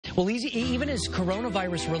Well, even as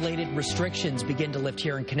coronavirus-related restrictions begin to lift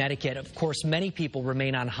here in Connecticut, of course, many people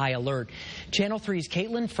remain on high alert. Channel 3's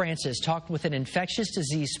Caitlin Francis talked with an infectious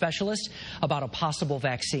disease specialist about a possible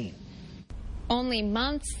vaccine. Only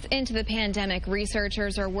months into the pandemic,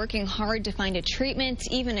 researchers are working hard to find a treatment,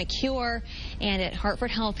 even a cure. And at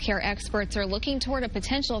Hartford HealthCare, experts are looking toward a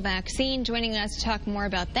potential vaccine. Joining us to talk more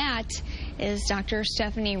about that is Dr.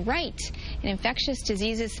 Stephanie Wright, an infectious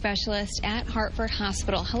diseases specialist at Hartford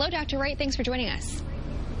Hospital. Hello, Dr. Wright. Thanks for joining us.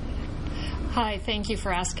 Hi, thank you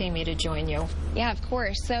for asking me to join you. Yeah, of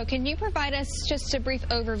course. So can you provide us just a brief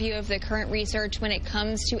overview of the current research when it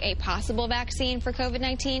comes to a possible vaccine for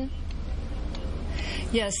COVID-19?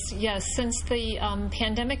 Yes. Since the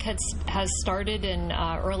pandemic has started in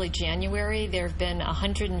early January, there have been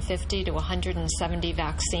 150 to 170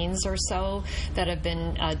 vaccines or so that have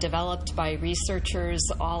been developed by researchers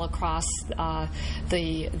all across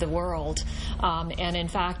the world. And in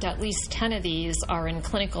fact, at least 10 of these are in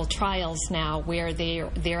clinical trials now, where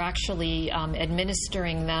they're actually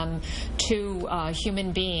administering them to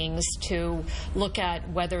human beings to look at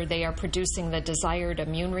whether they are producing the desired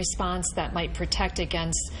immune response that might protect against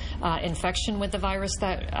infection with the virus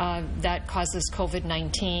that causes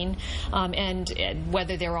COVID-19, and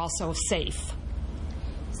whether they're also safe.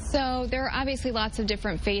 So there are obviously lots of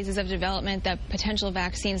different phases of development that potential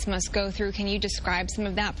vaccines must go through. Can you describe some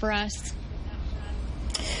of that for us?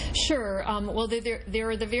 Sure. Well, there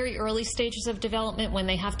are the very early stages of development when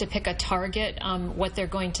they have to pick a target, what they're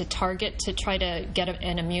going to target to try to get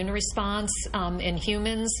an immune response in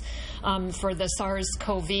humans for the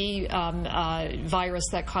SARS-CoV virus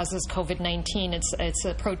that causes COVID-19. It's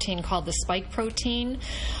a protein called the spike protein.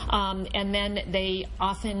 And then they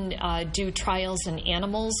often do trials in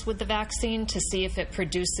animals with the vaccine to see if it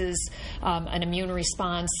produces an immune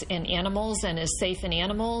response in animals and is safe in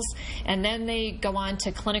animals. And then they go on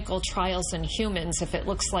to clinical trials in humans if it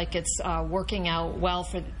looks like it's working out well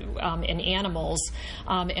for in animals.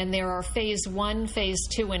 And there are phase 1, phase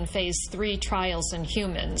 2, and phase 3 trials in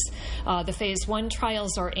humans. The phase 1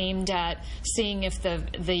 trials are aimed at seeing if the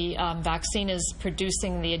vaccine is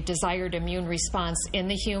producing the desired immune response in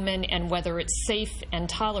the human and whether it's safe and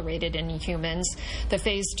tolerated in humans. The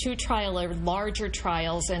phase 2 trial are larger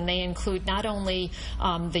trials, and they include not only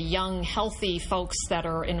the young, healthy folks that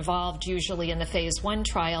are involved usually in the phase 1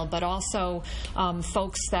 trial, but also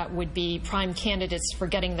folks that would be prime candidates for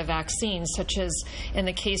getting the vaccine, such as in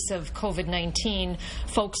the case of COVID-19,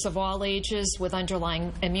 folks of all ages with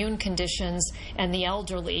underlying immune conditions, and the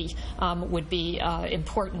elderly would be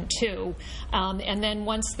important too. And then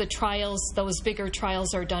once the trials, those bigger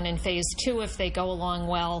trials are done in phase 2, if they go along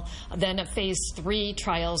well, then a phase 3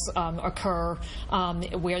 trials occur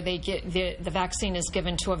where they get the vaccine is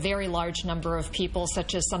given to a very large number of people,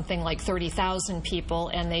 such as something like 30,000 people,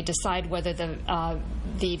 and they decide whether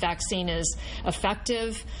the vaccine is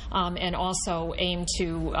effective and also aim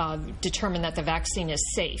to determine that the vaccine is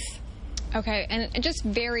safe. Okay, and just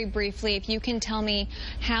very briefly, if you can tell me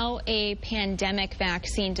how a pandemic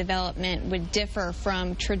vaccine development would differ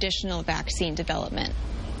from traditional vaccine development.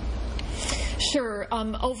 Sure.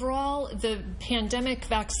 Overall, the pandemic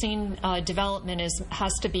vaccine development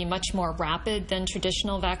has to be much more rapid than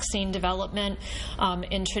traditional vaccine development.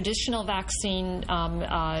 In traditional vaccine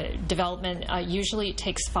development, usually it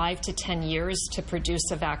takes 5 to 10 years to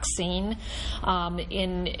produce a vaccine.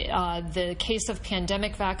 In the case of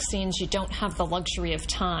pandemic vaccines, you don't have the luxury of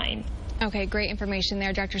time. Okay, great information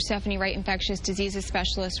there. Dr. Stephanie Wright, infectious diseases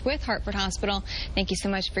specialist with Hartford Hospital. Thank you so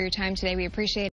much for your time today. We appreciate it.